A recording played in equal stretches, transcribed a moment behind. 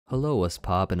Hello, what's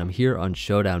pop, and I'm here on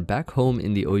Showdown, back home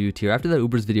in the OU tier. After that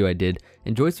Ubers video I did,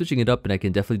 enjoyed switching it up, and I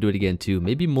can definitely do it again too.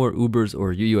 Maybe more Ubers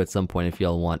or UU at some point if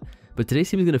y'all want. But today's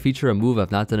team is going to feature a move I've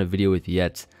not done a video with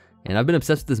yet. And I've been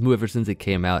obsessed with this move ever since it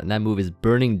came out, and that move is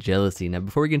Burning Jealousy. Now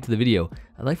before we get into the video,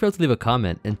 I'd like for y'all to leave a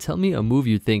comment and tell me a move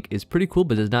you think is pretty cool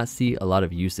but does not see a lot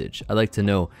of usage. I'd like to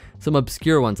know some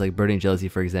obscure ones like Burning Jealousy,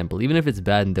 for example, even if it's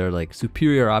bad and there are like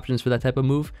superior options for that type of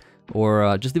move.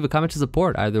 Or just leave a comment to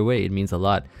support. Either way, it means a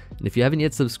lot. And if you haven't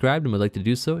yet subscribed and would like to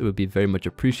do so, it would be very much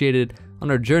appreciated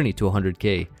on our journey to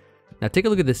 100k. Now take a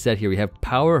look at this set here. We have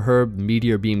Power Herb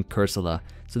Meteor Beam Cursola.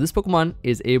 So this Pokemon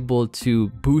is able to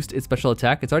boost its special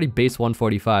attack. It's already base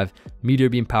 145. Meteor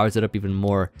Beam powers it up even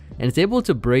more. And it's able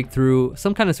to break through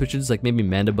some kind of switches, like maybe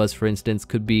Mandibuzz, for instance,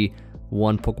 could be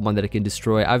one Pokemon that it can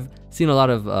destroy. I've seen a lot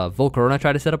of Volcarona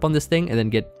try to set up on this thing and then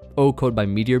get O-code by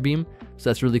Meteor Beam. So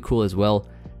that's really cool as well.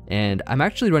 And I'm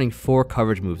actually running 4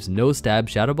 coverage moves. No stab,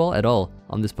 Shadow Ball at all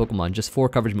on this Pokemon. Just 4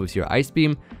 coverage moves here. Ice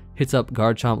Beam hits up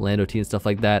Garchomp, Landorus-T, and stuff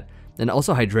like that. And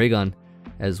also Hydreigon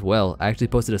as well. I actually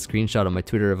posted a screenshot on my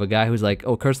Twitter of a guy who's like,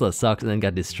 oh, Cursola sucks, and then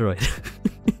got destroyed.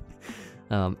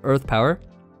 Earth Power,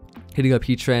 hitting up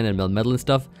Heatran and Melmetal and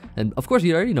stuff. And of course,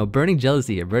 you already know Burning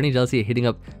Jealousy here. Burning Jealousy hitting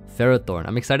up Ferrothorn.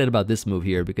 I'm excited about this move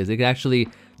here because it can actually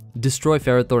destroy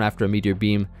Ferrothorn after a Meteor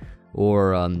Beam,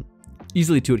 or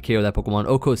easily 2-hit KO that Pokemon.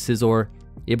 oc-Cur-So-La-y,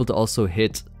 able to also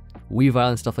hit Weavile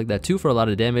and stuff like that too for a lot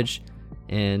of damage.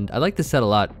 And I like this set a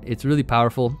lot. It's really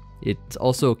powerful. It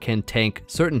also can tank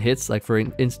certain hits, like for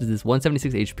instance this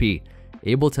 176 HP,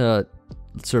 able to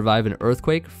survive an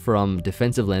Earthquake from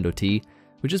defensive Landorus-T,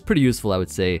 which is pretty useful, I would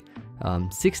say.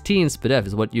 16 SpDef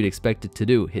is what you'd expect it to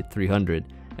do, hit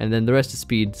 300. And then the rest is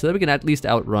speed, so that we can at least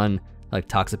outrun like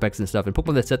Toxapex and stuff, and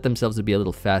Pokemon that set themselves to be a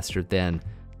little faster than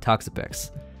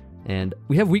Toxapex. And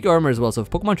we have weak armor as well, so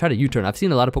if Pokemon try to U-turn, I've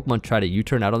seen a lot of Pokemon try to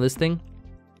U-turn out on this thing.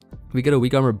 We get a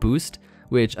weak armor boost,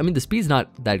 which, I mean, the speed's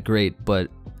not that great, but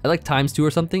at like ×2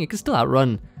 or something, it can still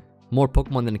outrun more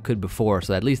Pokemon than it could before,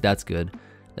 so at least that's good.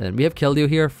 And we have Keldeo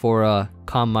here for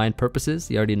Calm Mind purposes,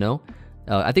 you already know.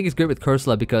 I think it's great with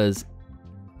Cursola because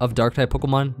of Dark-type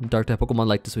Pokemon. Dark-type Pokemon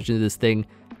like to switch into this thing.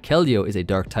 Keldeo is a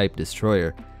Dark-type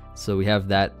destroyer, so we have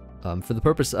that for the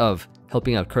purpose of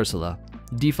helping out Cursola.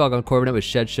 Defog on Corviknight with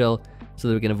Shed Shell so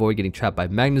that we can avoid getting trapped by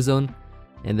Magnezone.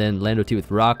 And then Landorus-T with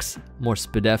Rocks, more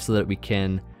SpDef so that we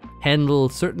can handle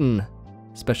certain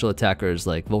special attackers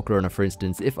like Volcarona, for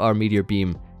instance, if our Meteor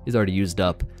Beam is already used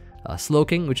up.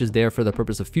 Slowking, which is there for the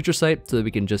purpose of Future Sight, so that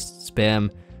we can just spam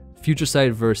Future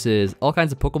Sight versus all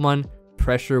kinds of Pokemon,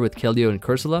 pressure with Keldeo and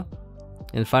Cursola.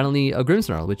 And finally, a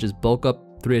Grimmsnarl, which is bulk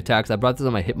up 3 attacks. I brought this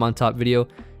on my Hitmontop video,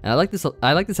 and I like this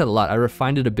set a lot. I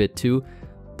refined it a bit too.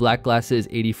 Black Glasses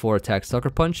 84 attack Sucker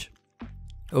Punch,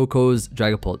 OCO's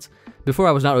Dragapult. Before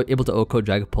I was not able to OCO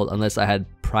Dragapult unless I had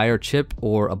prior chip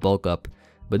or a bulk up,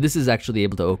 but this is actually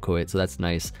able to OCO it, so that's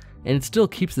nice. And it still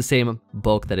keeps the same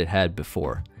bulk that it had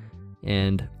before.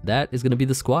 And that is going to be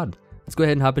the squad. Let's go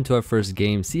ahead and hop into our first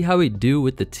game, see how we do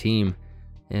with the team,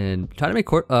 and try to make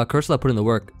Cursola put in the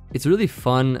work. It's a really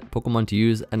fun Pokemon to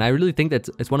use, and I really think that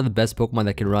it's one of the best Pokemon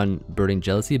that can run Burning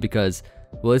Jealousy because,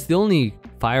 well, it's the only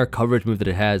fire coverage move that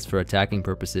it has for attacking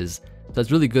purposes. So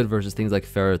that's really good versus things like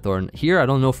Ferrothorn. Here, I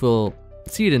don't know if we'll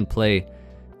see it in play.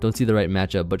 Don't see the right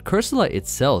matchup, but Cursola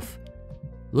itself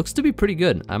looks to be pretty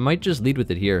good. I might just lead with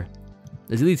it here.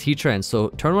 As it leads Heatran, so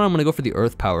turn 1 I'm going to go for the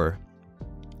Earth Power.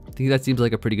 I think that seems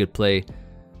like a pretty good play.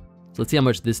 So let's see how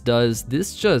much this does.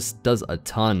 This just does a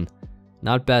ton.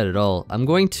 Not bad at all. I'm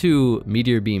going to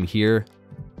Meteor Beam here,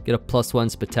 get a +1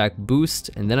 Spatak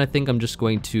boost, and then I think I'm just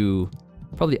going to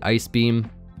probably Ice Beam.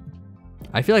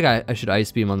 I feel like I should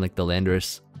Ice Beam on like the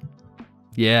Landorus.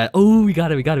 Yeah, oh, we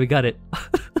got it.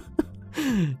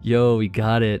 Yo, we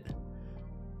got it.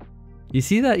 You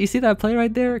see that play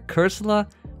right there? Cursola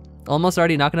almost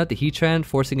already knocking out the Heatran,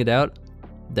 forcing it out.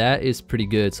 That is pretty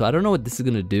good. So I don't know what this is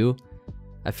gonna do.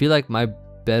 I feel like my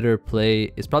better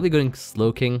play is probably going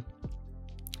Slowking.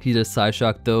 He does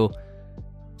Psyshock though.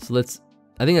 So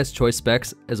I think that's choice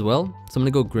specs as well. So I'm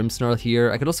gonna go Grimmsnarl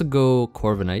here. I could also go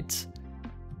Corviknight.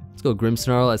 Let's go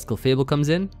Grimmsnarl as Clefable comes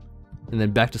in. And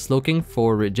then back to Slowking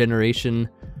for regeneration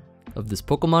of this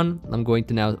Pokemon. I'm going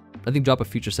to now, I think, drop a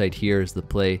Future Sight here is the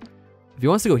play. If he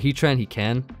wants to go Heatran, he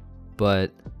can,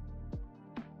 but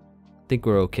I think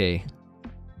we're okay.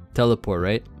 Teleport,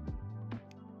 right?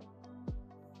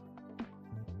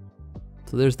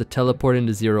 So there's the teleport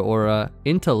into Zero Aura.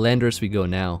 Into Landorus we go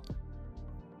now.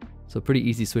 So pretty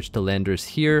easy switch to Landorus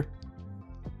here.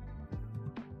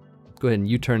 Go ahead and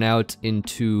U-turn out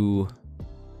into...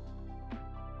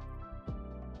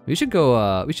 We should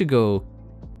go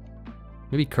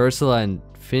maybe Cursola and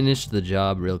finish the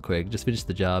job real quick. Just finish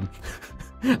the job.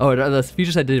 Oh, the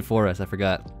Future Sight did it for us. I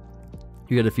forgot.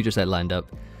 We got a Future Sight lined up.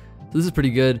 So this is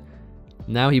pretty good.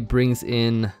 Now he brings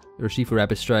in Urshifu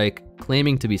Rapid Strike,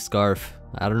 claiming to be Scarf.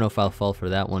 I don't know if I'll fall for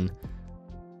that one.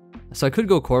 So I could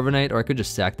go Corviknight, or I could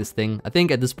just sack this thing. I think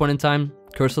at this point in time,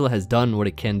 Cursola has done what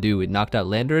it can do. It knocked out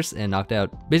Landorus and knocked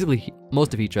out basically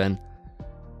most of Heatran.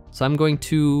 So I'm going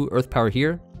to Earth Power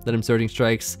here. Let him Surging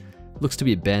Strikes. Looks to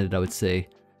be a bandit, I would say.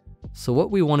 So what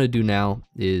we want to do now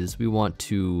is we want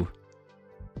to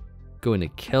go into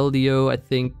Keldeo, I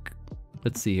think.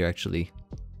 Let's see here, actually.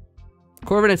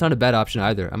 Corviknight's not a bad option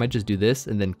either. I might just do this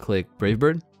and then click Brave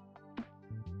Bird.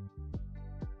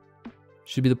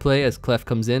 Should be the play as Clef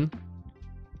comes in.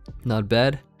 Not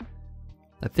bad.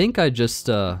 I think I just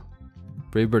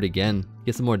Brave Bird again.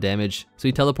 Get some more damage. So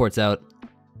he teleports out.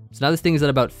 So now this thing is at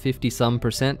about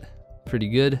 50-some%. Pretty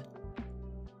good.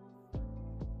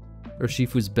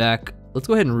 Urshifu's back. Let's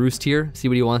go ahead and Roost here. See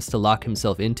what he wants to lock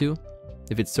himself into.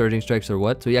 If it's Surging Strikes or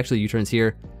what. So he actually U-turns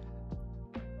here.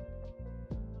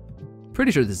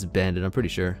 Pretty sure this is Bandit. I'm pretty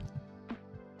sure.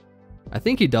 I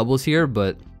think he doubles here,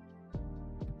 but...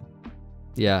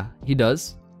 yeah, he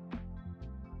does.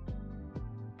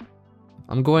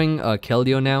 I'm going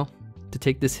Keldeo now to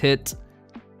take this hit.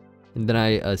 And then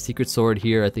I Secret Sword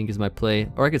here I think is my play.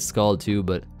 Or I could Scald too,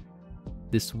 but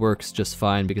this works just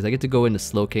fine because I get to go into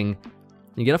Slowking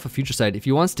and get off a Future Sight. If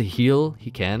he wants to heal,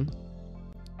 he can.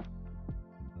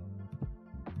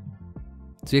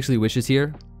 So he actually wishes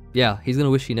here. Yeah, he's gonna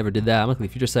wish he never did that. I'm gonna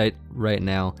click Future Sight right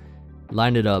now.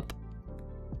 Line it up.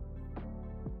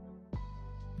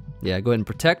 Yeah, go ahead and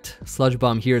Protect. Sludge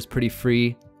Bomb here is pretty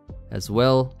free as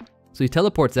well. So he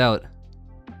teleports out.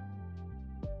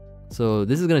 So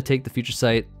this is gonna take the Future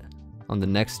Sight on the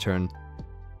next turn.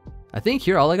 I think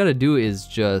here all I gotta do is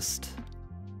just...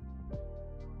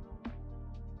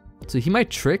 so he might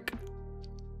Trick.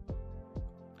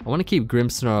 I wanna keep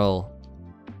Grimmsnarl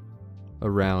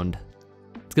around.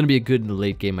 It's gonna be a good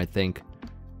late game, I think.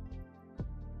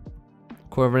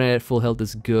 Corviknight at full health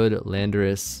is good.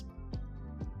 Landorus.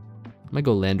 I might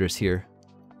go Landorus here.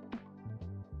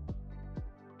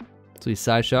 So he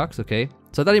Side Shocks, okay.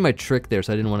 So I thought he might Trick there,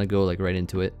 so I didn't want to go like right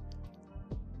into it.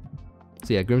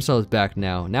 So yeah, Grimmsnarl is back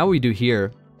now. Now what we do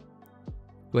here,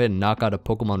 go ahead and knock out a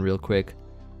Pokemon real quick.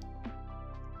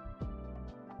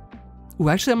 Ooh,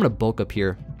 actually I'm gonna bulk up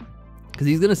here. Because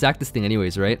he's gonna sack this thing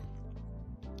anyways, right?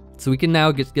 So we can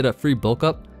now get a free bulk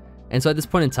up. And so at this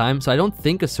point in time, so I don't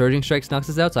think a Surging Strikes knocks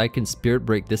us out, so I can Spirit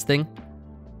Break this thing.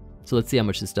 So let's see how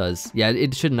much this does. Yeah,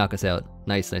 it shouldn't knock us out.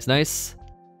 Nice, nice, nice.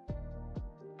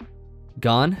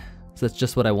 Gone. So that's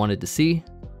just what I wanted to see.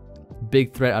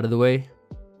 Big threat out of the way.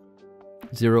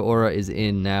 Zero Aura is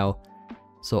in now.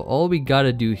 So all we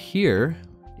gotta do here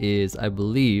is, I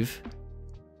believe,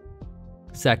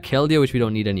 sack Keldeo, which we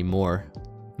don't need anymore.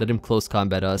 Let him close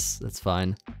combat us. That's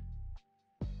fine.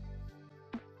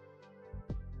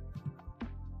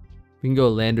 We can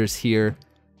go Landorus here.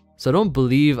 So I don't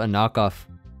believe a knockoff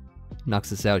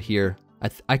knocks us out here.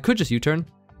 I could just U-turn.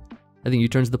 I think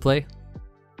U-turn's the play.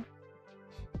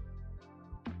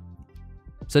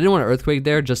 So I didn't want to Earthquake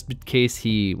there just in case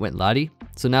he went Lottie.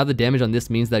 So now the damage on this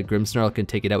means that Grimmsnarl can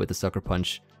take it out with the Sucker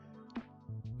Punch,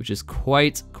 which is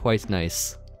quite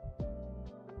nice.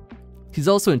 He's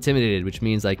also intimidated, which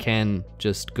means I can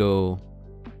just go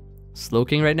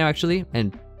Slowking right now actually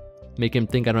and make him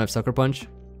think I don't have Sucker Punch.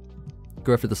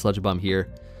 Go after the Sludge Bomb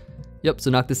here. Yep, so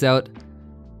knock this out.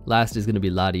 Last is going to be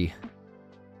Lottie.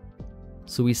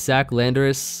 So we sack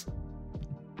Landorus.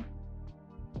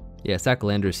 Yeah, sack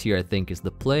Landorus here I think is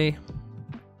the play.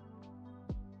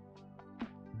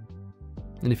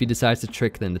 And if he decides to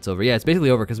Trick, then it's over. Yeah, it's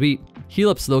basically over because we heal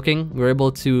up Slowking. We're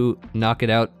able to knock it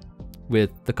out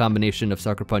with the combination of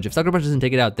Sucker Punch. If Sucker Punch doesn't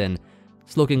take it out, then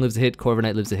Slowking lives a hit,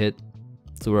 Corviknight lives a hit.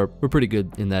 So we're pretty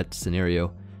good in that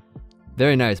scenario.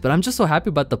 Very nice, but I'm just so happy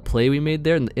about the play we made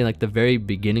there in like the very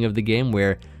beginning of the game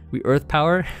where we Earth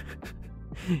Power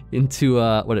into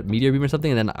what, Meteor Beam or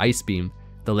something, and then Ice Beam,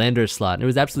 the Landorus slot, and it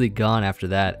was absolutely gone after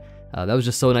that. That was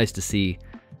just so nice to see.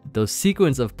 Those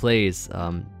sequence of plays.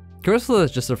 Cursola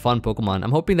is just a fun Pokemon.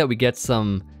 I'm hoping that we get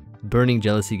some Burning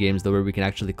Jealousy games though where we can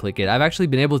actually click it. I've actually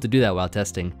been able to do that while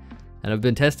testing, and I've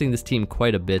been testing this team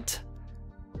quite a bit.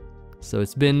 So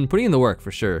it's been putting in the work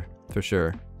for sure, for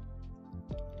sure.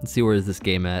 Let's see where is this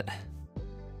game at.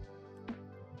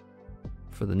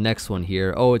 For the next one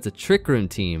here. Oh, it's a Trick Room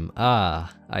team.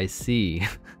 Ah, I see.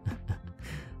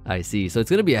 I see. So it's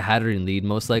going to be a Hatterene lead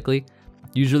most likely.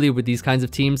 Usually with these kinds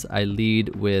of teams, I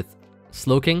lead with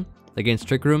Slowking against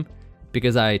Trick Room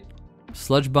because I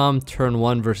Sludge Bomb turn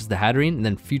 1 versus the Hatterene and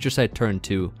then Future Sight turn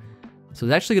 2. So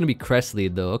it's actually going to be Crest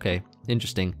lead though. Okay,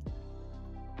 interesting.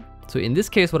 So in this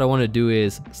case, what I want to do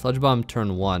is Sludge Bomb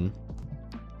turn 1,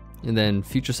 and then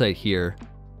Future Sight here.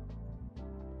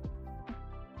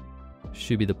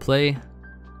 Should be the play.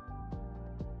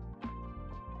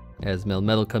 As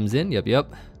Melmetal comes in,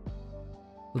 yep.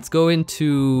 Let's go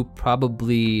into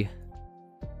probably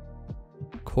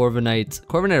Corviknight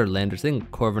or Landorus. I think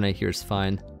Corviknight here is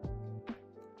fine.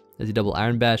 As he double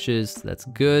Iron Bashes, that's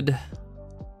good.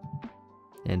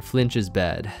 And Flinch is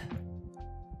bad.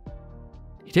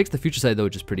 He takes the Future Sight though,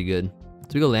 which is pretty good. So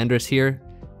we go Landorus here,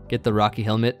 get the Rocky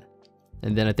Helmet,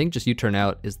 and then I think just U-turn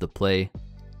out is the play.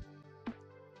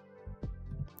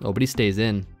 Oh, but he stays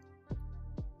in.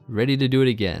 Ready to do it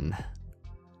again.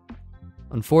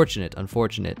 Unfortunate.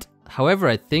 However,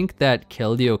 I think that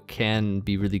Keldeo can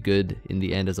be really good in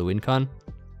the end as a win con.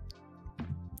 So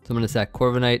I'm gonna sack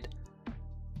Corviknight.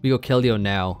 We go Keldeo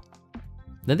now.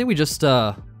 Then I think we just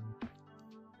probably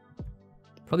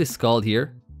Scald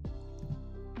here.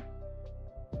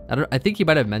 I think he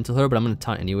might have Mental Her, but I'm gonna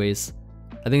taunt anyways.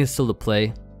 I think it's still the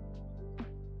play.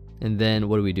 And then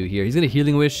what do we do here? He's gonna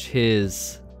Healing Wish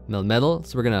his Melmetal,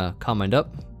 so we're gonna Calm Mind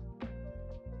up.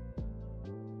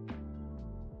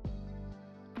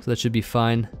 So that should be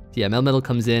fine. Yeah, Melmetal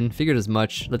comes in, figured as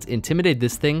much. Let's intimidate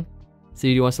this thing. See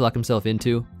what he wants to lock himself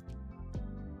into.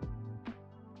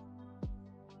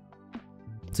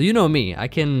 So you know me, I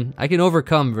can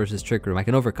overcome versus Trick Room. I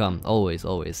can overcome, always.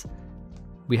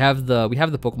 We have the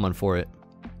Pokemon for it.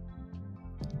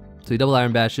 So he double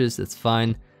Iron Bashes, that's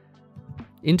fine.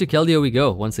 Into Keldeo we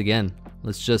go once again.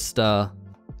 Let's just I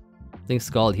think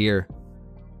Scald here.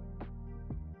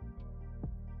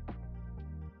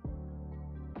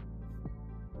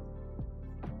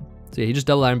 So yeah, he just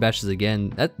double Iron Bashes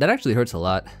again. That actually hurts a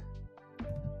lot.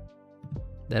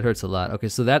 That hurts a lot. Okay,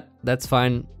 so that's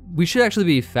fine. We should actually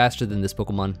be faster than this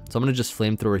Pokemon. So I'm gonna just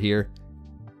Flamethrower here.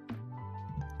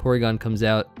 Porygon comes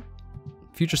out.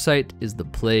 Future Sight is the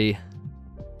play.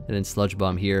 And then Sludge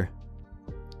Bomb here.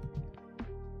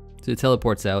 So it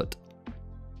teleports out.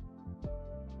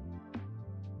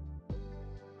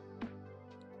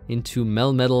 Into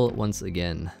Melmetal once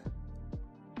again.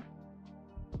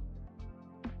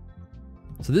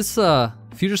 So this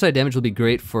Future Sight damage will be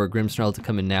great for Grimmsnarl to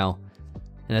come in now.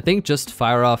 And I think just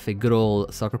fire off a good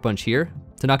old Sucker Punch here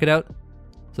to knock it out.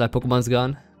 So that Pokemon's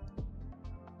gone.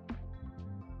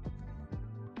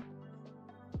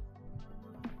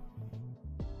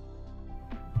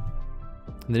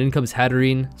 And then in comes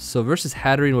Hatterene. So versus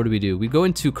Hatterene, what do? We go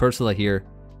into Cursola here,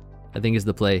 I think is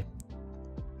the play.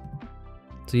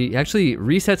 So he actually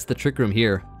resets the Trick Room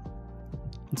here.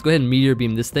 Let's go ahead and Meteor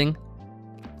Beam this thing.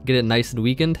 Get it nice and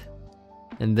weakened.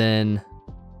 And then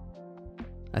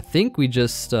I think we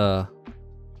just what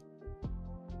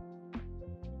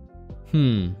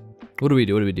do we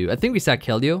do? I think we sack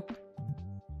Keldeo.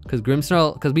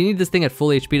 Because we need this thing at full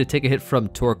HP to take a hit from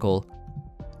Torkoal.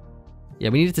 Yeah,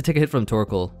 we needed to take a hit from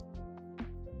Torkoal.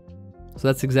 So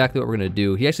that's exactly what we're gonna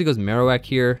do. He actually goes Marowak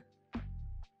here.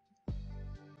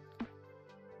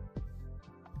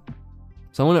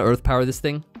 So I want to Earth Power this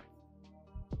thing.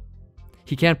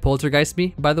 He can't Poltergeist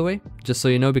me, by the way, just so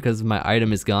you know, because my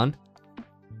item is gone.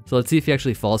 So let's see if he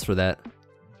actually falls for that.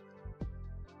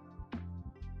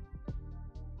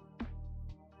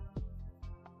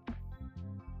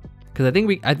 Because I think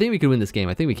we could win this game.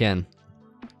 I think we can.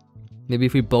 Maybe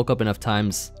if we bulk up enough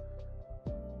times.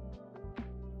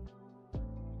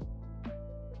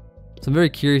 So I'm very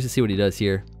curious to see what he does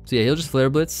here. So yeah, he'll just Flare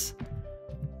Blitz.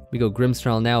 We go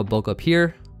Grimmsnarl now, bulk up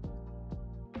here.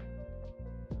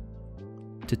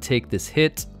 To take this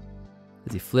hit.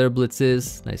 As he Flare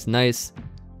Blitzes. Nice.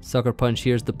 Sucker Punch,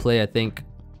 here's the play, I think.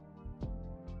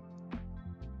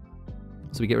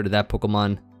 So we get rid of that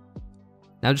Pokemon.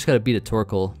 Now I just gotta beat a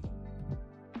Torkoal.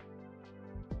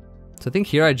 So I think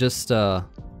here I just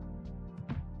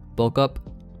bulk up.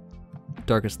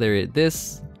 Darkest Lariat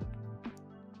this.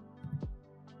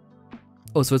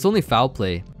 Oh, so it's only Foul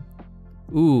Play.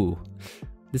 Ooh,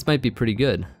 this might be pretty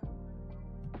good.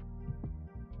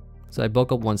 So I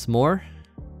bulk up once more.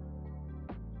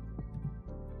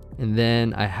 And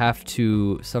then I have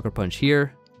to Sucker Punch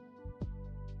here.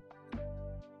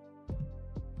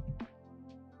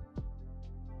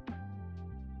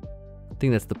 I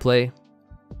think that's the play.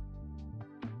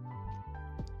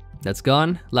 That's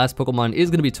gone. Last Pokemon is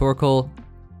going to be Torkoal.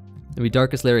 And we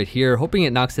Darkest Lariat here, hoping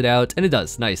it knocks it out. And it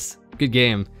does. Nice. Good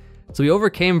game. So we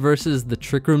overcame versus the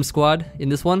Trick Room squad in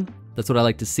this one. That's what I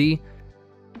like to see.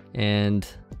 And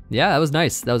yeah, that was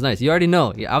nice. You already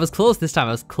know. Yeah, I was close this time.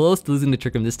 I was close to losing the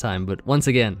Trick Room this time. But once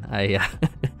again, I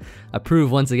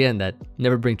prove once again that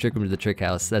never bring Trick Room to the Trick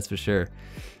House. That's for sure.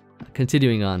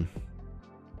 continuing on.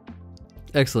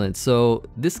 Excellent. So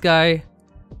this guy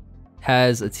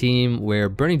has a team where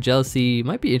Burning Jealousy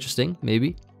might be interesting,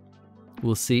 maybe.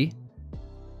 We'll see.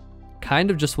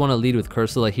 Kind of just want to lead with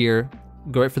Cursola here.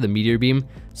 Go right for the Meteor Beam.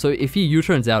 So if he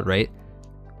U-turns out right,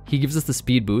 he gives us the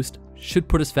speed boost. Should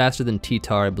put us faster than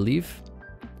T-Tar, I believe.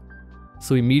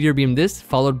 So we Meteor Beam this,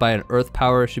 followed by an Earth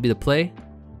Power should be the play.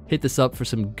 Hit this up for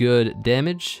some good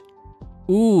damage.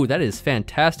 Ooh, that is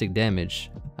fantastic damage.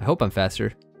 I hope I'm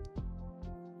faster.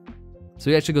 So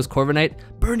he actually goes Corviknight.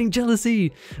 Burning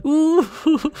Jealousy! Ooh,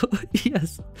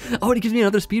 yes. Oh, and he gives me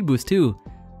another speed boost too.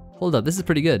 Hold up, this is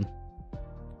pretty good.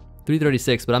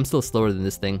 336, but I'm still slower than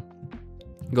this thing.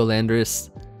 Go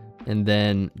Landorus, and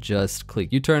then just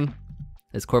click U-turn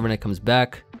as Corviknight comes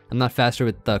back. I'm not faster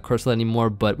with Cursola anymore,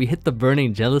 but we hit the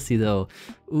Burning Jealousy though.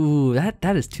 Ooh,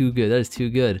 that is too good. That is too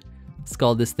good.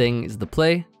 Scald this thing is the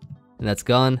play, and that's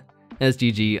gone. And it's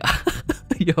GG.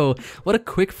 Yo, what a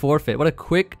quick forfeit. What a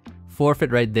quick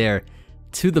forfeit right there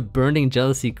to the Burning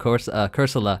Jealousy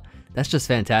Cursola. That's just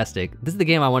fantastic. This is the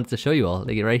game I wanted to show you all,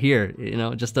 like right here. You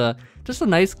know, just a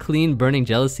nice clean Burning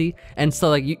Jealousy. And so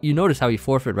like you notice how he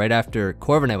forfeit right after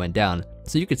Corviknight went down.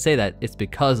 So you could say that it's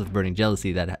because of Burning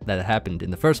Jealousy that happened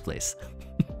in the first place.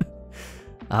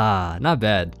 Ah, not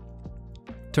bad.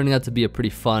 Turning out to be a pretty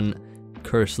fun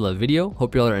Cursola video.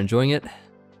 Hope y'all are enjoying it.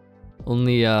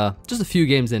 Only just a few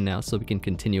games in now, so we can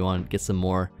continue on, get some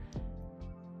more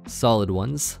solid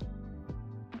ones.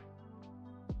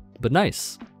 But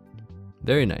nice.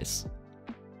 Very nice.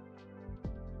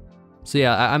 So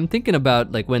yeah, I'm thinking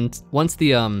about like once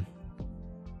the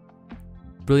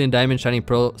Brilliant Diamond, Shining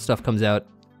Pearl stuff comes out,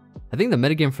 I think the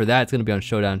metagame for that is gonna be on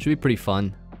Showdown. Should be pretty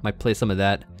fun. Might play some of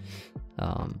that.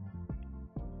 Oh,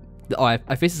 I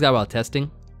faced this guy while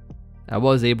testing. I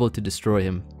was able to destroy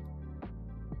him.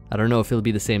 I don't know if it'll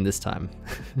be the same this time.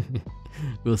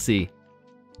 We'll see.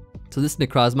 So this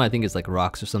Necrozma I think is like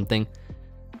rocks or something.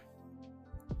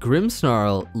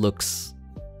 Grimmsnarl looks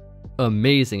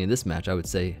amazing in this match, I would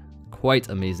say. Quite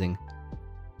amazing.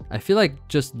 I feel like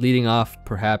just leading off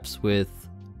perhaps with...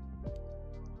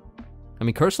 I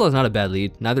mean, Cursola is not a bad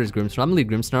lead. Neither is Grimmsnarl. I'm gonna lead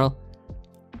Grimmsnarl.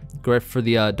 Go right for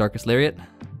the Darkest Lariat.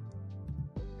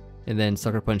 And then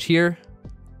Sucker Punch here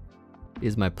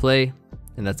is my play.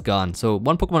 And that's gone. So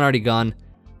one Pokemon already gone.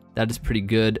 That is pretty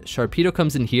good. Sharpedo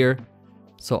comes in here.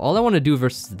 So all I want to do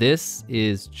versus this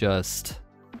is just...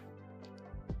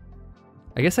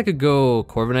 I guess I could go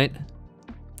Corviknight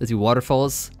as he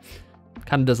waterfalls.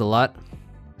 Kind of does a lot.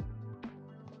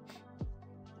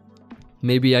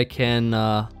 Maybe I can...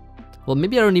 well,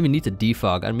 maybe I don't even need to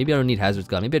defog. Maybe I don't need Hazard's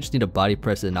Gone. Maybe I just need a body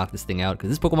press to knock this thing out. Because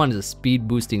this Pokemon is a speed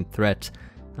boosting threat.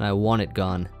 And I want it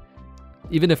gone.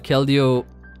 Even if Keldeo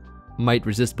might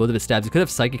resist both of his stabs, he could have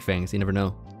Psychic Fangs. You never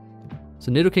know.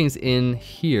 So Nidoking's in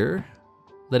here.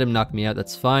 Let him knock me out.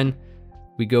 That's fine.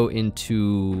 We go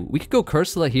into... We could go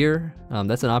Cursola here.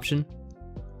 That's an option.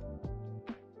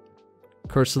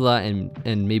 Cursola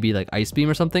and maybe like Ice Beam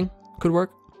or something could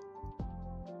work.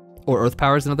 Or Earth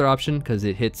Power is another option because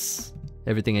it hits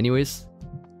everything anyways.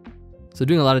 So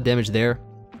doing a lot of damage there.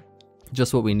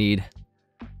 Just what we need.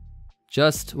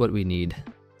 Just what we need.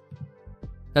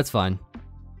 That's fine.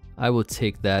 I will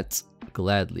take that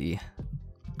gladly.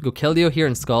 Go Keldeo here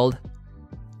and Scald.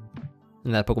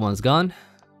 And that Pokemon's gone.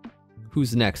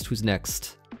 Who's next? Who's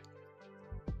next?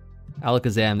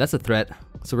 Alakazam, that's a threat.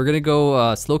 So we're gonna go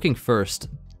Slowking first.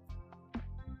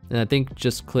 And I think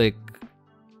just click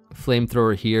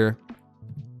Flamethrower here.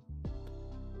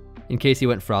 In case he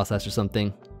went Frostlash or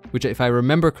something. Which if I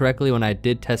remember correctly when I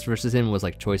did test versus him was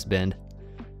like Choice Band.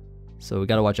 So we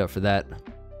gotta watch out for that.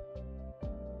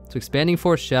 So Expanding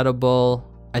Force, Shadow Ball.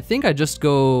 I think I just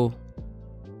go...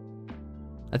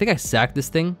 I think I sack this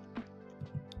thing.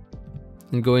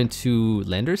 And go into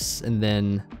Landorus, and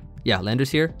then... Yeah, Landorus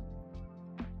here.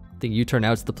 I think U-turn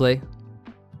out's the play.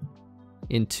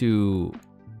 Into...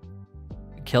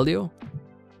 Keldeo.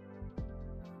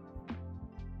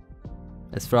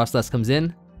 As Frostlash comes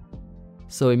in.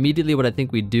 So immediately what I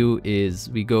think we do is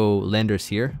we go Landorus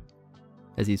here.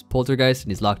 As he's Poltergeist,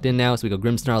 and he's locked in now, so we go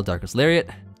Grimmsnarl, Darkest Lariat.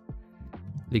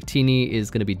 Victini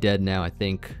is going to be dead now, I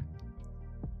think.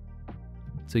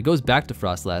 So he goes back to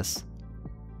Frostlash.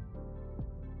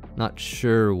 Not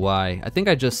sure why. I think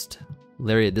I just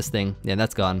Lariat this thing. Yeah,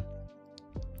 that's gone.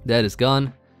 That is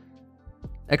gone.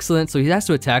 Excellent. So he has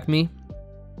to attack me.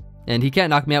 And he can't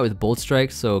knock me out with Bolt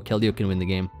Strike, so Keldeo can win the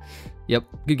game. Yep,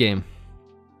 good game.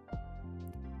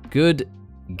 Good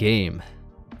game.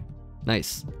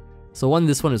 Nice. So won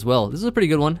this one as well. This is a pretty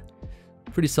good one.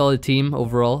 Pretty solid team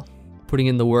overall. Putting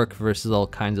in the work versus all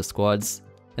kinds of squads.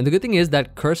 And the good thing is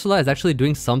that Cursola is actually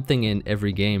doing something in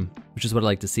every game, which is what I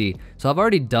like to see. So I've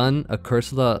already done a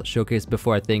Cursola showcase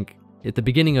before. I think at the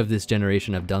beginning of this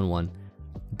generation I've done one.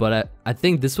 But I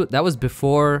think that was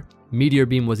before Meteor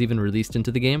Beam was even released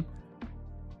into the game.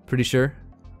 Pretty sure.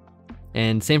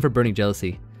 And same for Burning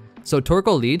Jealousy. So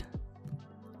Torkoal lead.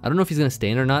 I don't know if he's going to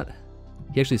stay in or not.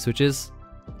 He actually switches,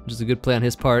 which is a good play on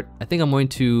his part. I think I'm going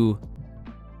to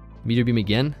Meteor Beam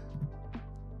again.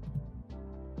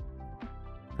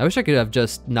 I wish I could have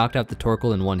just knocked out the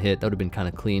Torkoal in one hit. That would have been kind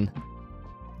of clean.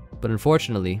 But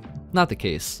unfortunately, not the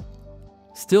case.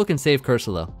 Still can save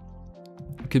Cursola.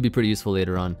 Could be pretty useful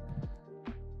later on.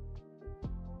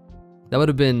 That would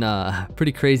have been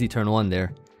pretty crazy turn 1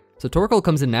 there. So Torkoal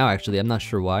comes in now actually. I'm not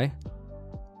sure why.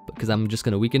 Because I'm just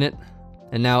going to weaken it.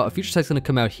 And now a Future Sight's going to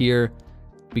come out here.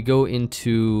 We go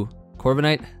into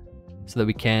Corviknight so that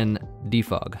we can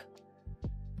Defog.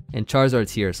 And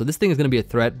Charizard's here. So this thing is going to be a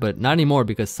threat, but not anymore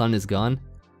because Sun is gone.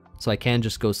 So I can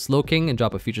just go Slowking and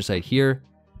drop a Future Sight here.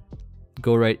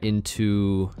 Go right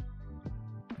into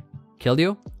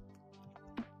Keldeo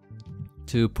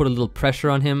to put a little pressure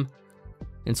on him.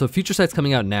 And so Future Sight's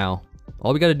coming out now.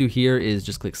 All we got to do here is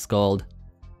just click Scald.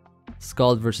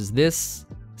 Scald versus this.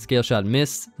 Scale Shot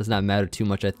miss. Does not matter too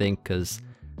much, I think, because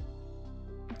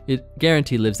it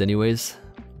guaranteed lives anyways.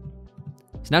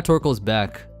 So now Torkoal's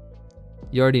back.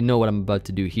 You already know what I'm about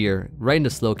to do here. Right into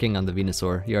Slowking on the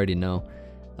Venusaur. You already know.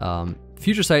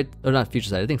 Future Sight, or not Future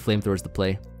Sight, I think Flamethrower is the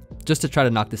play. Just to try to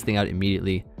knock this thing out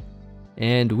immediately.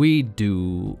 And we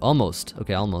do almost.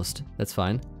 Okay, almost. That's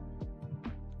fine.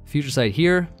 Future Sight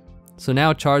here. So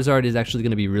now Charizard is actually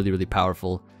going to be really, really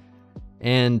powerful.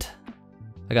 And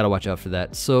I gotta watch out for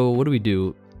that. So what do we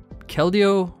do?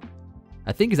 Keldeo,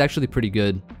 I think, is actually pretty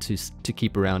good to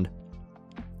keep around.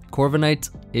 Corviknight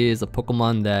is a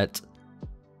Pokemon that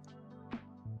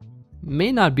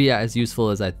may not be as useful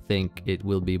as I think it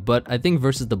will be, but I think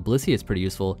versus the Blissey it's pretty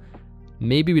useful.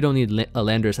 Maybe we don't need a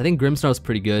Landorus. I think Grimmsnarl is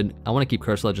pretty good. I want to keep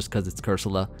Cursola just because it's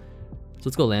Cursola. So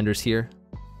let's go Landorus here.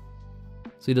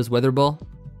 So he does Weather Ball.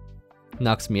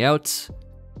 Knocks me out.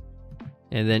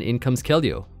 And then in comes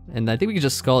Keldeo. And I think we can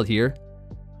just Scald here.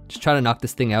 Just try to knock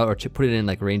this thing out or put it in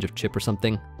like range of chip or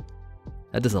something.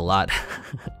 That does a lot.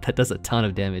 That does a ton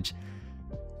of damage.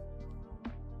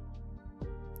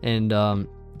 And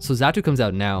so Xatu comes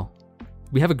out now.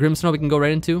 We have a Grimmsnarl we can go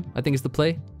right into, I think is the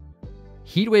play.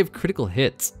 Heat Wave critical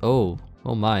hits. Oh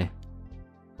my.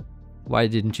 Why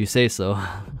didn't you say so?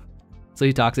 So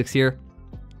he Toxics here.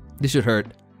 This should hurt.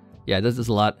 Yeah, it does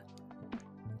a lot.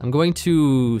 I'm going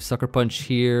to Sucker Punch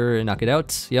here and knock it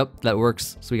out. Yep, that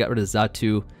works. So we got rid of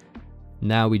Xatu.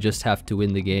 Now we just have to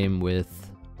win the game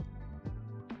with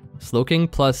Slowking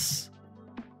plus,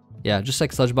 yeah, just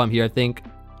like Sludge Bomb here, I think.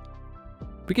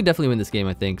 We can definitely win this game,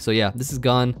 I think. So yeah, this is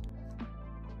gone.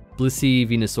 Blissey,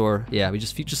 Venusaur. Yeah, we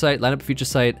just Future Sight, line up Future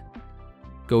Sight.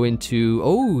 Go into,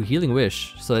 oh, Healing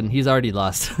Wish. So then he's already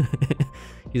lost.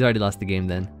 He's already lost the game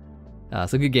then.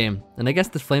 So good game. And I guess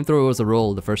the Flamethrower was a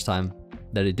roll the first time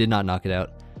that it did not knock it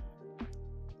out.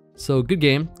 So good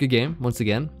game once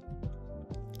again.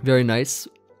 Very nice.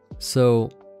 So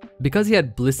because he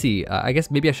had Blissey, I guess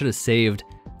maybe I should have saved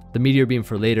the Meteor Beam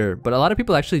for later, but a lot of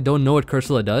people actually don't know what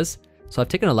Cursola does. So I've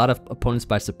taken a lot of opponents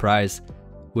by surprise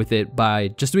with it by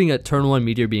just doing a turn 1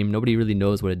 Meteor Beam. Nobody really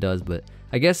knows what it does, but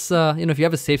I guess, you know, if you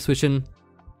have a safe switch in,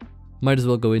 might as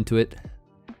well go into it.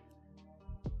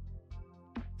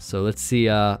 So let's see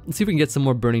if we can get some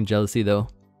more Burning Jealousy though.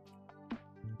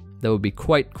 That would be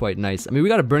quite nice. I mean, we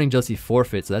got a Burning Jealousy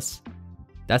forfeit, so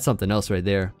that's something else right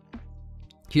there.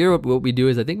 Here, what we do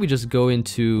is I think we just go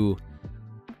into,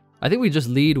 I think we just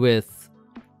lead with,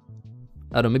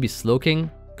 I don't know, maybe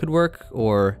Slowking could work,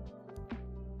 or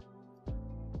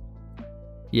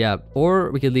yeah,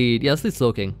 or we could lead, yeah, let's lead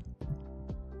Slowking.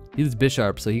 He leads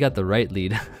Bisharp, so he got the right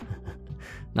lead.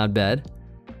 Not bad.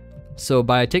 So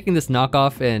by taking this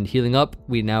knockoff and healing up,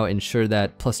 we now ensure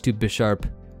that +2 Bisharp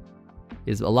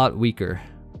is a lot weaker.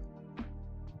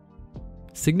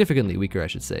 Significantly weaker, I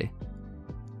should say.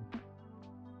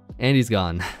 And he's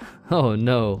gone. Oh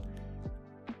no.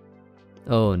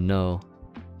 Oh no.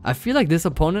 I feel like this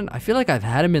opponent, I feel like I've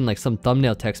had him in like some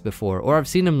thumbnail text before, or I've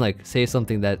seen him like say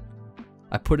something that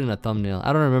I put in a thumbnail.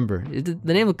 I don't remember.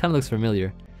 The name kind of looks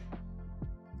familiar.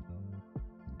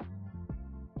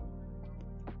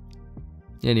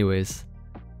 Anyways.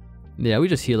 Yeah, we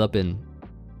just heal up and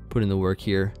put in the work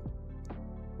here.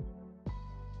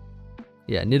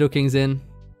 Yeah, Nidoking's in.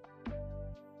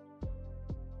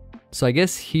 So I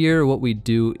guess here what we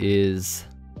do is...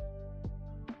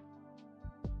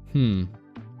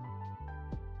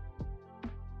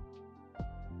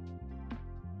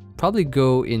 probably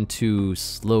go into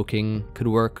Slowking, could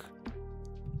work.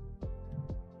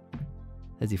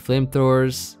 As he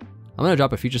flamethrowers. I'm gonna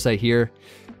drop a Future Sight here,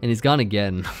 and he's gone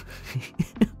again.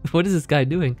 What is this guy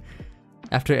doing?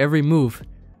 After every move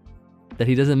that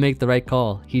he doesn't make the right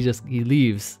call, he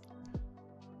leaves.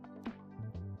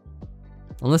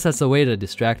 Unless that's a way to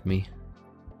distract me.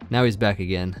 Now he's back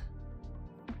again.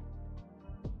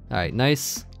 Alright,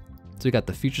 nice. So we got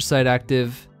the Future Sight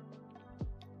active.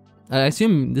 I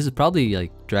assume this is probably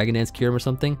like Dragon Dance Kyurem or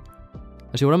something.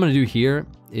 Actually, what I'm gonna do here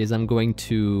is I'm going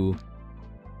to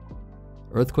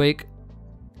Earthquake.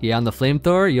 Yeah, on the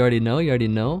Flamethrower, you already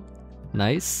know.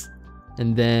 Nice.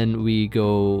 And then we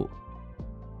go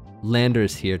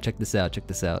Landorus here. Check this out.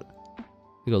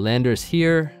 We go Landorus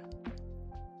here.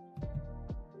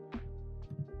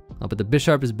 Oh, but the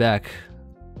Bisharp is back.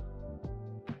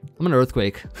 I'm gonna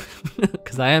Earthquake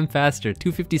because I am faster.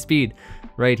 250 speed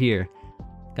right here.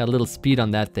 Got a little speed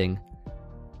on that thing.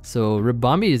 So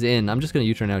Ribombee is in. I'm just gonna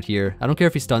U-turn out here. I don't care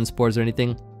if he stun spores or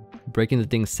anything. Breaking the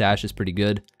thing's sash is pretty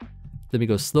good. Then we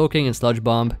go Slowking and Sludge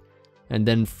Bomb, and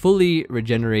then fully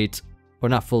regenerate, or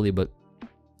not fully, but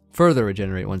further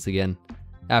regenerate once again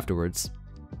afterwards.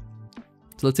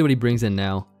 So let's see what he brings in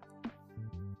now.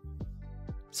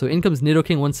 So in comes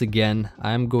Nidoking once again.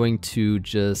 I'm going to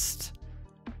just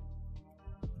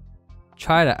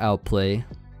try to outplay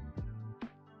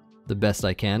the best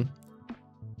I can.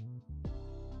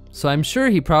 So I'm sure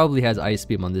he probably has Ice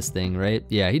Beam on this thing, right?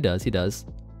 Yeah, he does.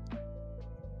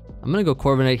 I'm gonna go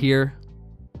Corviknight here.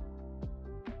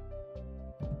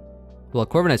 Well,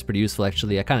 Corviknight's pretty useful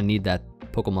actually. I kind of need that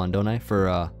Pokemon, don't I,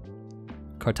 for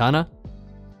Kartana.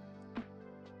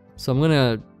 So I'm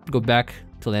gonna go back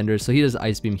to Landorus. So he does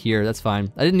Ice Beam here. That's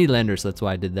fine. I didn't need Landorus, so that's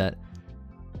why I did that.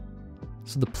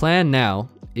 So the plan now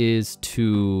is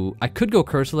to... I could go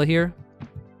Cursola here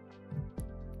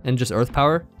and just Earth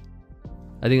Power.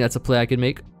 I think that's a play I could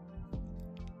make.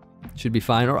 Should be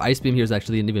fine. Or Ice Beam here is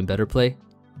actually an even better play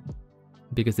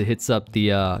because it hits up the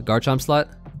Garchomp slot.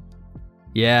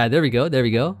 Yeah, there we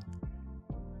go.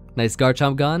 Nice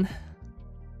Garchomp gone.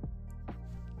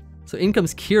 So in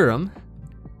comes Kyurem.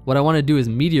 What I want to do is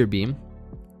Meteor Beam.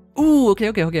 Ooh,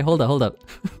 okay, hold up.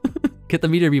 Get the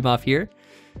Meteor Beam off here.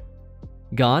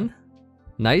 Gone.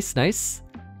 Nice.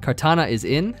 Kartana is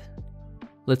in.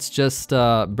 Let's just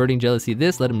Burning Jealousy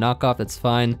this, let him knock off, that's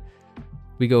fine.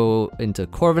 We go into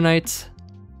Corviknight.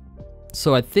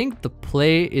 So I think the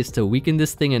play is to weaken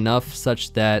this thing enough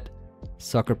such that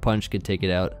Sucker Punch can take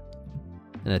it out.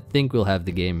 And I think we'll have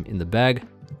the game in the bag.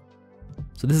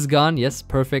 So this is gone, yes,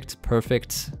 perfect.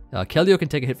 Keldeo can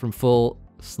take a hit from full.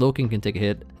 Slowking can take a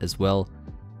hit as well.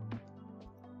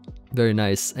 Very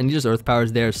nice. And he just Earth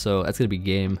Powers there, so that's gonna be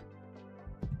game.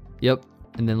 Yep.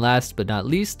 And then last but not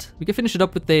least, we can finish it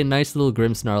up with a nice little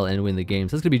Grimmsnarl and win the game.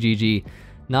 So that's gonna be GG.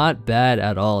 Not bad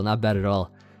at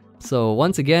all. So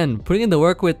once again, putting in the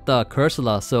work with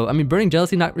Cursola. So I mean, Burning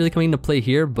Jealousy not really coming into play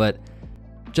here, but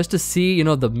just to see, you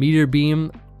know, the Meteor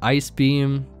Beam, Ice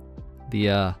Beam,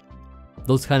 the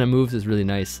those kind of moves is really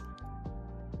nice.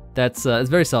 That's it's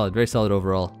very solid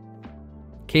overall.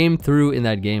 Came through in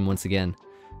that game once again.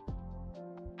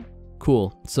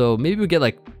 Cool. So maybe we get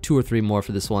like 2 or 3 more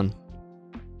for this one.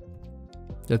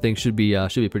 I think should be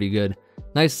pretty good.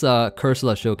 Nice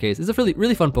Cursola showcase. It's a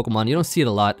really fun Pokemon. You don't see it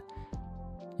a lot.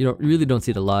 You really don't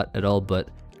see it a lot at all, but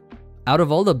out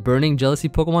of all the Burning Jealousy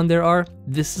Pokemon there are,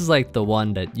 this is like the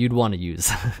one that you'd want to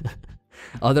use.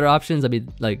 Other options, I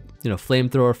mean, like, you know,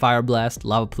 Flamethrower, Fire Blast,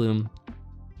 Lava Plume,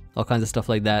 all kinds of stuff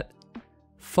like that.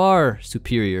 Far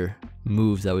superior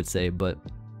moves, I would say, but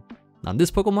on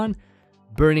this Pokemon,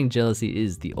 Burning Jealousy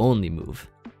is the only move.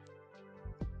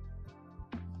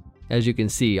 As you can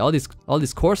see, all these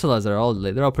Corsolas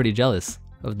are they're all pretty jealous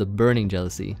of the Burning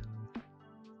Jealousy.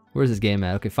 Where's this game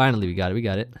at? Okay, finally we got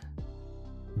it.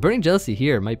 Burning Jealousy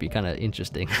here might be kind of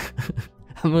interesting.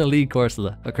 I'm gonna lead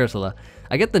Cursola.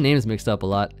 I get the names mixed up a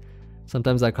lot.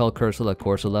 Sometimes I call Cursola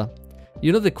Corsola.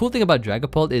 You know, the cool thing about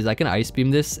Dragapult is I can Ice Beam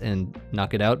this and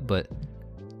knock it out, but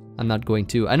I'm not going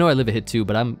to. I know I live a hit too,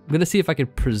 but I'm gonna see if I can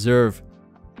preserve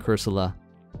Cursola.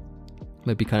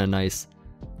 Might be kind of nice.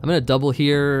 I'm gonna double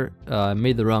here. I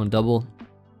made the wrong double,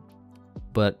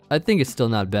 but I think it's still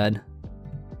not bad.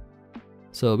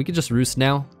 So we can just Roost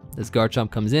now as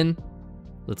Garchomp comes in.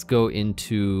 Let's go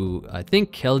into, I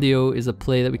think Keldeo is a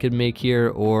play that we could make here,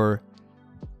 or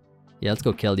yeah, let's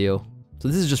go Keldeo. So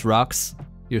this is just rocks,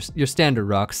 your standard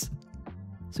rocks.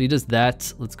 So he does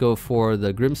that. Let's go for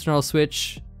the Grimmsnarl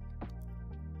switch,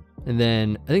 and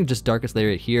then I think just Darkest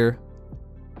Lariat here.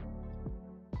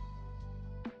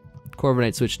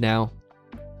 Corviknight switch now,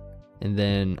 and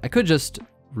then I could just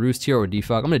Roost here or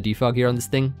Defog. I'm gonna Defog here on this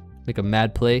thing. make a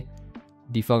mad play.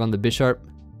 Defog on the Bisharp.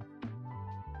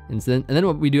 And then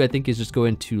what we do, I think, is just go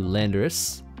into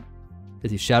Landorus. Get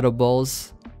these Shadow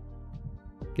Balls.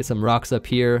 Get some rocks up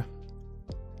here.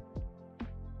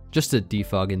 Just to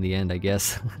defog in the end, I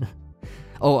guess.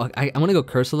 Oh, I'm gonna go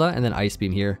Cursola and then Ice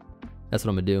Beam here. That's what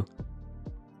I'm gonna do.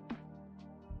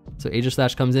 So Aegis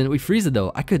Slash comes in. We freeze it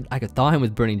though. I could thaw him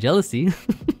with Burning Jealousy.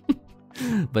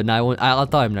 But no, I won't. I'll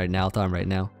thaw him right now.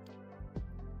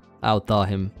 I'll thaw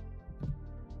him.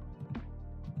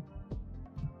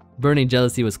 Burning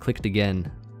Jealousy was clicked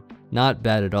again. Not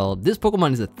bad at all. This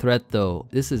Pokemon is a threat though.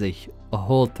 This is a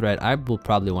whole threat. I will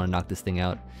probably want to knock this thing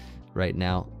out right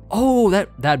now. Oh,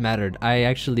 that mattered. I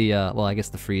actually, well, I guess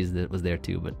the freeze that was there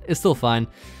too, but it's still fine.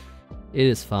 It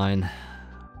is fine.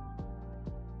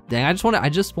 Dang, I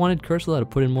just wanted Cursola to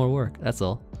put in more work. That's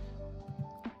all.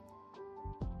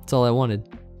 That's all I wanted.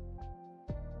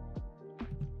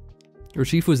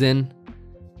 Urshifu's in.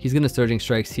 He's gonna Surging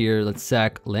Strikes here. Let's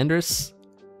sack Landorus.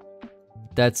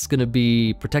 That's gonna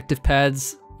be Protective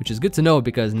Pads, which is good to know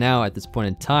because now at this point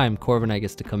in time, Corviknight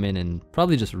gets to come in and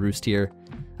probably just Roost here.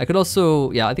 I could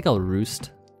also, yeah, I think I'll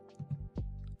Roost.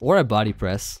 Or I Body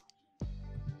Press.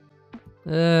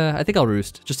 I think I'll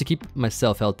Roost, just to keep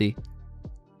myself healthy.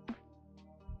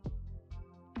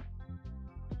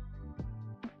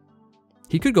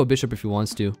 He could go Bishop if he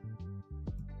wants to.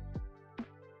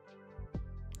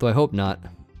 Though I hope not.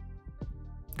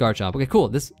 Garchomp. Okay, cool.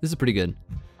 This is pretty good.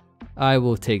 I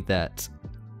will take that.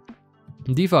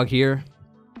 Defog here.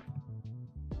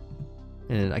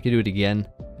 And I can do it again.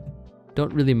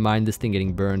 Don't really mind this thing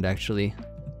getting burned, actually.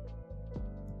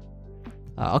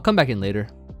 I'll come back in later.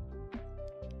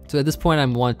 So at this point, I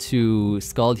want to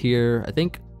Scald here, I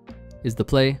think, is the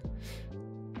play.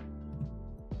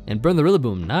 And burn the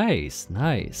Rillaboom. Nice,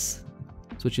 nice.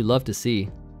 That's what you love to see.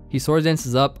 He Swords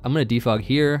Dances up. I'm going to Defog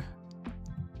here.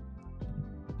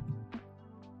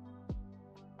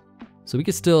 So we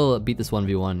could still beat this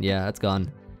 1v1. Yeah, that's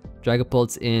gone.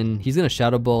 Dragapult's in. He's going to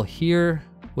Shadow Ball here.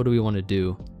 What do we want to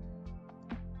do?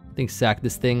 I think sack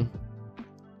this thing.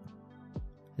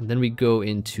 And then we go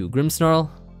into Grimmsnarl.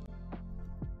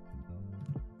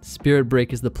 Spirit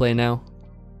Break is the play now.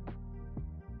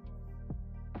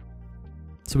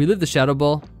 So we live the Shadow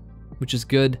Ball, which is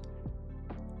good.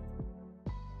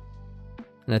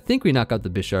 And I think we knock out the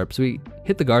Bisharp. So we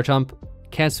hit the Garchomp.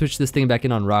 Can't switch this thing back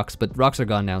in on rocks, but rocks are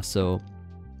gone now, so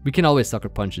we can always Sucker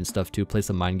Punch and stuff too, play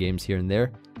some mind games here and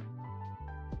there.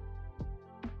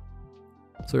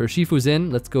 So Urshifu's in.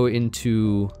 Let's go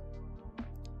into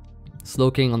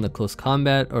Slowking on the close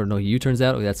combat. Or no, he U-turns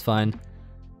out. Okay, that's fine.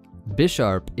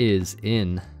 Bisharp is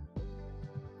in.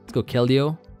 Let's go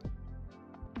Keldeo.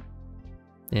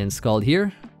 And Scald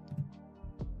here.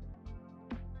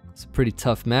 It's a pretty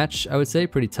tough match, I would say.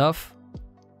 Pretty tough.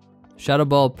 Shadow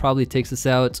Ball probably takes us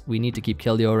out. We need to keep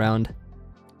Keldeo around.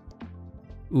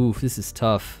 Oof, this is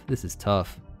tough. This is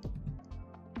tough.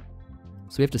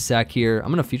 So we have to sack here.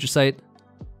 I'm gonna Future Sight.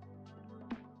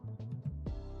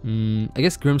 I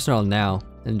guess Grimmsnarl now,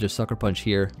 and just Sucker Punch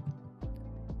here.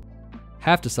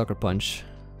 Have to Sucker Punch.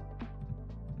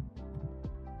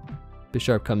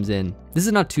 Bisharp comes in. This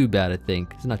is not too bad, I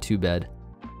think. It's not too bad.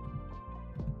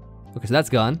 Okay, so that's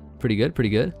gone. Pretty good, pretty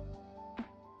good.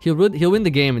 He'll win the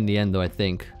game in the end, though, I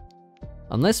think.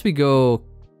 Unless we go...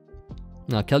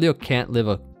 No, Keldeo can't live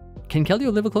a... Can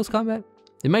Keldeo live a close combat?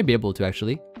 It might be able to,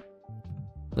 actually.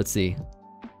 Let's see.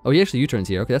 Oh, he actually U-turns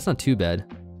here. Okay, that's not too bad.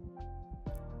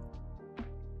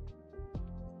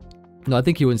 No, I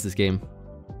think he wins this game.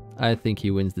 I think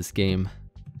he wins this game.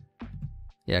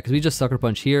 Yeah, because we just Sucker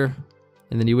Punch here.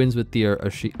 And then he wins with the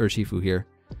Urshifu here.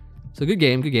 So good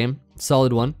game, good game.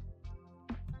 Solid one.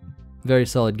 Very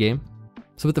solid game.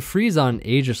 So with the freeze on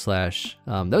Aegis Slash,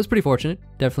 that was pretty fortunate.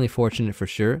 Definitely fortunate for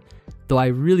sure. Though I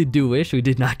really do wish we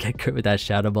did not get crit with that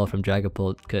Shadow Ball from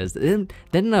Dragapult, because then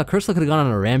Cursola could have gone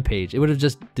on a rampage. It would have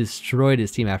just destroyed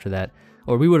his team after that.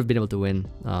 Or we would have been able to win.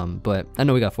 But I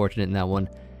know we got fortunate in that one.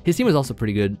 His team was also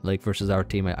pretty good, like versus our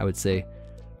team, I would say.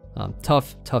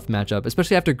 Tough matchup,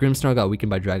 especially after Grimmsnarl got weakened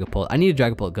by Dragapult. I needed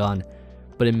Dragapult gone.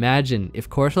 But imagine if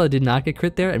Corsola did not get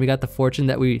crit there and we got the fortune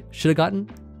that we should have gotten,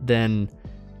 then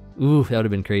ooh, that would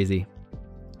have been crazy.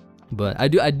 But I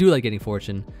do like getting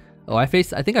fortune. Oh, I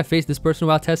think I faced this person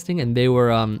while testing, and they were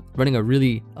running a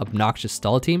really obnoxious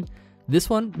stall team.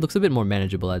 This one looks a bit more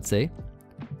manageable, I'd say.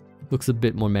 Looks a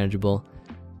bit more manageable.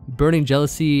 Burning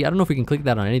Jealousy, I don't know if we can click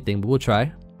that on anything, but we'll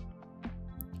try.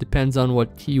 Depends on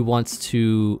what he wants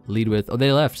to lead with. Oh,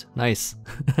 they left. Nice.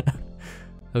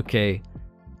 Okay.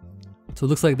 So it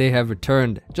looks like they have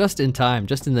returned just in time,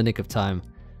 just in the nick of time.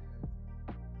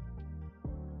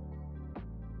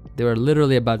 They were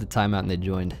literally about to time out and they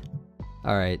joined.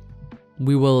 Alright.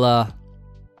 We will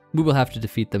have to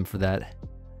defeat them for that.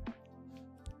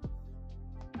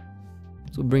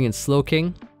 So we'll bring in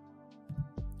Slowking.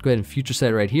 Go ahead and Future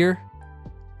Sight right here.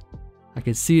 I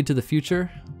can see into the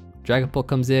future. Dragapult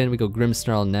comes in, we go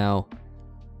Grimmsnarl now.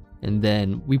 And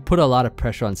then we put a lot of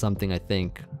pressure on something, I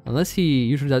think. Unless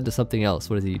he turns out into something else.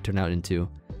 What does he turn out into?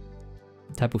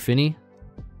 Tapu Fini.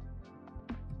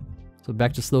 So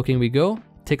back to Slowking we go.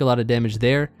 Take a lot of damage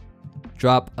there.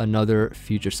 Drop another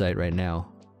Future Sight right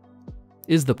now.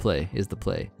 Is the play, is the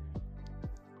play.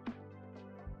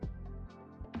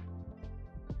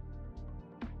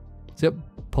 So yep,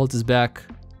 Pult is back.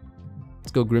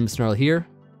 Let's go Grimmsnarl here.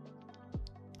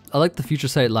 I like the Future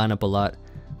Sight lineup a lot.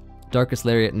 Darkest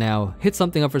Lariat now. Hit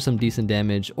something up for some decent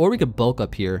damage. Or we could bulk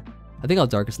up here. I think I'll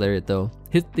Darkest Lariat though.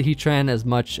 Hit the Heatran as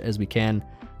much as we can.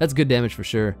 That's good damage for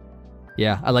sure.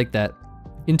 Yeah, I like that.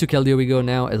 Into Keldeo we go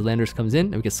now as Landorus comes in.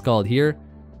 And we get Scald here.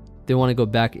 They want to go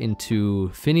back into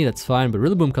Fini, that's fine. But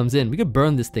Rillaboom comes in. We could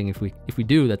burn this thing if we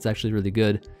do. That's actually really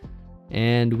good.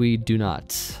 And we do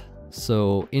not.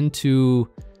 So into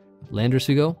Landorus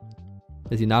we go.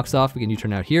 As he knocks off, we can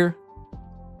U-turn out here.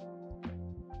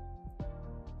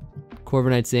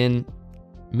 Corviknight's in.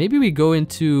 Maybe we go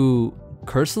into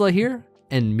Cursola here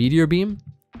and Meteor Beam.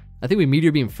 I think we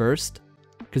Meteor Beam first.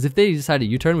 Because if they decide to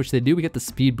U-turn, which they do, we get the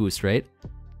speed boost, right?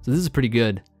 So this is pretty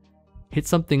good. Hit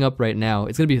something up right now.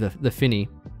 It's going to be the Fini.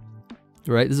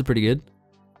 Right, this is pretty good.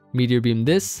 Meteor Beam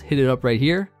this. Hit it up right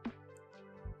here.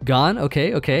 Gone.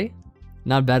 Okay, okay.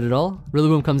 Not bad at all.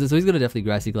 Rillaboom comes in, so he's going to definitely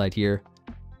Grassy Glide here.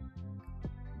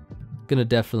 Gonna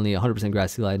definitely 100%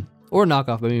 Grassy Glide. Or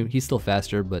Knockoff, I mean, he's still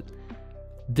faster, but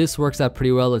this works out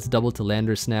pretty well. Let's double to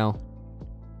Landorus now.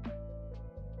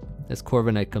 As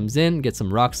Corviknight comes in, get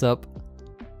some rocks up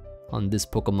on this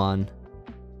Pokemon.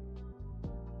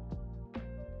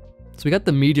 So we got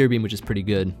the Meteor Beam, which is pretty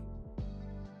good.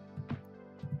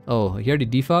 Oh, he already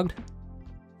defogged?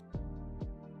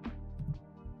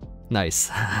 Nice.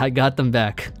 I got them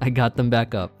back. I got them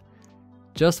back up.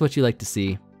 Just what you like to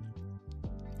see.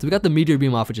 So we got the Meteor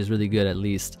Beam off, which is really good at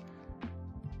least.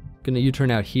 Gonna U-turn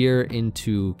out here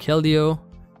into Keldeo.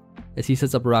 As he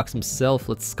sets up rocks himself,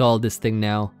 let's Scald this thing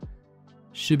now.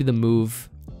 Should be the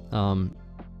move. I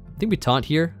think we Taunt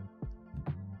here.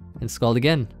 And Scald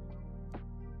again.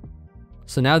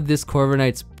 So now this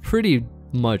Corviknight's pretty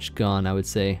much gone, I would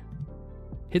say.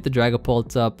 Hit the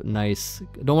Dragapult up, nice.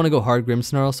 I don't want to go hard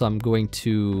Grimmsnarl, so I'm going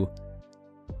to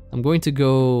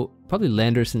go probably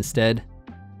Landorus instead.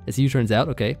 As he turns out,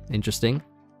 okay, interesting.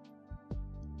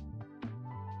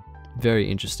 Very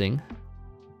interesting.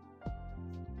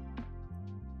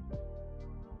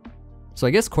 So I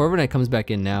guess Corviknight comes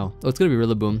back in now. Oh, it's gonna be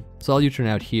Rillaboom. So I'll U-turn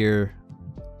out here.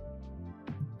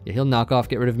 Yeah, he'll knock off,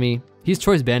 get rid of me. He's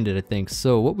Choice Banded, I think.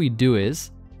 So what we do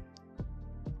is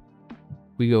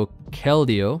we go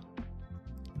Keldeo.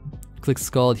 Click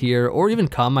Scald here, or even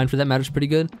Calm Mind for that matter is pretty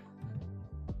good.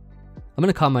 I'm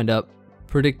gonna Calm Mind up,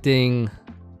 predicting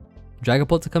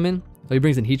Dragapult to come in. Oh, he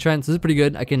brings in Heatran, so this is pretty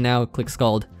good. I can now click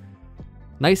Scald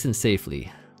nice and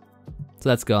safely. So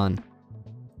that's gone.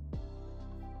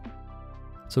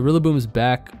 So Rillaboom is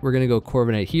back. We're gonna go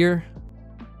Corviknight here.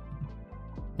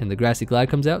 And the Grassy Glide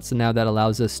comes out, so now that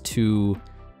allows us to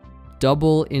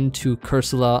double into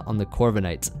Cursola on the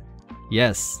Corviknight.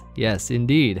 Yes, yes,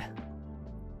 indeed.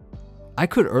 I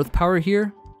could Earth Power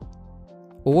here.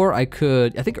 Or I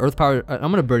could, I think Earth Power,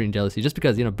 I'm gonna Burning Jealousy, just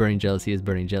because, you know, Burning Jealousy is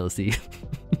Burning Jealousy.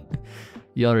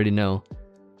 You already know.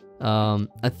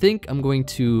 I think I'm going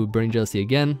to Burning Jealousy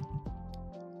again.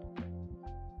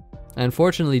 I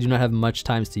unfortunately do not have much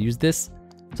times to use this.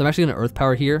 So I'm actually gonna Earth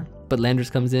Power here, but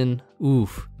Landorus comes in.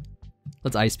 Oof.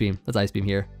 Let's Ice Beam. Let's Ice Beam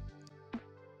here.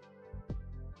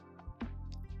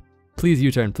 Please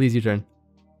U-turn, please U-turn.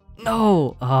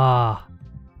 No! Ah.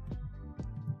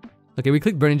 Okay, we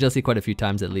clicked Burning Jealousy quite a few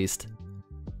times at least.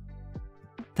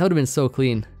 That would have been so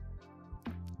clean.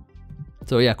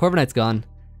 So yeah, Corviknight's gone.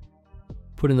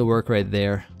 Put in the work right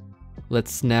there.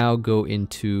 Let's now go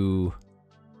into...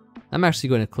 I'm actually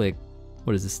going to click...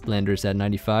 What is this? Landorus at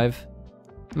 95.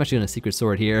 I'm actually going to Secret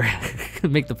Sword here.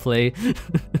 Make the play.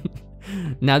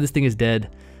 Now this thing is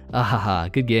dead.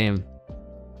 Ahaha, good game.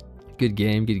 Good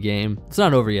game, good game. It's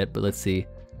not over yet, but let's see.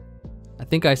 I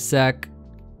think I sack...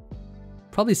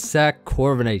 Probably sack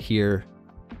Corviknight here.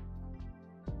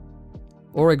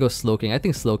 Or I go Slowking. I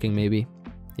think Slowking maybe.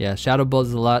 Yeah, Shadow Ball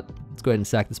is a lot. Let's go ahead and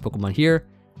sack this Pokemon here.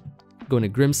 Go into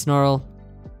Grimmsnarl.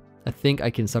 I think I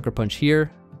can Sucker Punch here.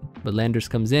 But Landorus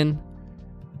comes in.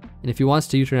 And if he wants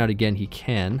to U-turn out again, he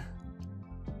can.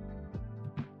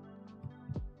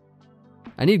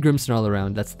 I need Grimmsnarl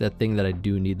around. That's the thing that I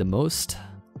do need the most.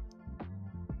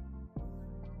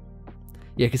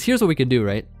 Yeah, because here's what we could do,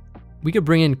 right? We could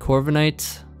bring in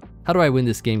Corviknight. How do I win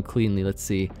this game cleanly? Let's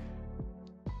see.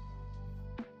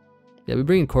 Yeah, we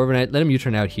bring in Corviknight. Let him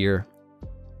U-turn out here.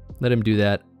 Let him do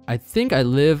that. I think I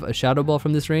live a Shadow Ball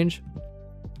from this range.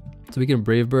 So we can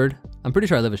Brave Bird. I'm pretty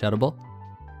sure I live a Shadow Ball.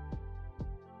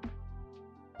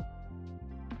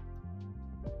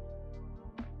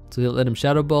 So let him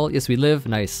Shadow Ball. Yes, we live.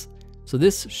 Nice. So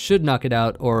this should knock it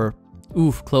out, or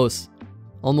oof, close.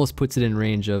 Almost puts it in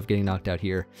range of getting knocked out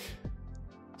here.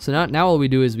 So now all we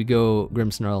do is we go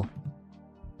Grimmsnarl.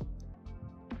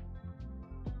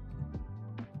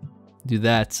 Do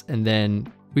that, and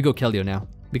then we go Keldeo now.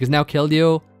 Because now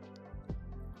Keldeo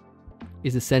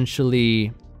is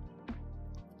essentially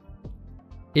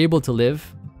able to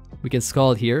live. We can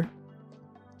Scald here.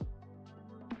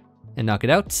 And knock it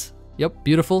out. Yep,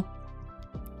 beautiful.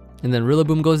 And then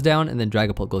Rillaboom goes down, and then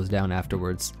Dragapult goes down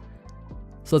afterwards.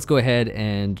 So let's go ahead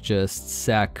and just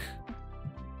sack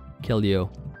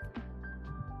Keldeo.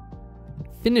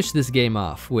 Finish this game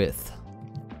off with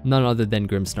none other than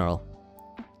Grimmsnarl.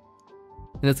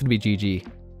 And that's going to be GG.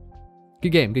 Good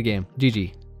game, good game.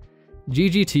 GG.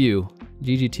 GG to you.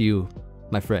 GG to you,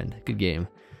 my friend. Good game.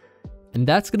 And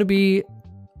that's going to be,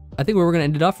 I think, where we're going to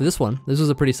end it off for this one. This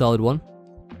was a pretty solid one.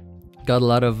 Got a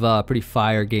lot of pretty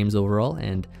fire games overall,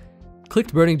 and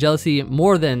clicked Burning Jealousy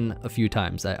more than a few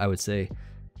times, I would say.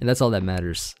 And that's all that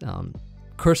matters.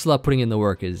 Cursola putting in the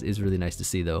work is really nice to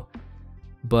see, though.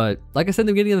 But like I said in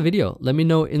the beginning of the video, let me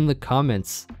know in the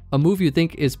comments a move you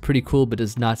think is pretty cool but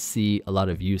does not see a lot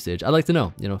of usage. I'd like to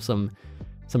know, you know, some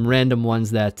random ones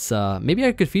that maybe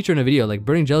I could feature in a video, like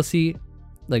Burning Jealousy.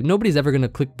 Like, nobody's ever gonna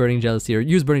click Burning Jealousy or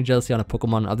use Burning Jealousy on a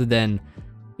Pokemon other than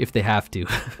if they have to.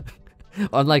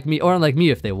 Unlike me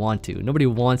if they want to. Nobody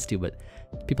wants to, but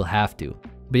people have to.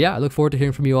 But yeah, I look forward to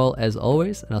hearing from you all as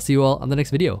always, and I'll see you all on the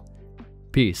next video.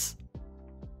 Peace.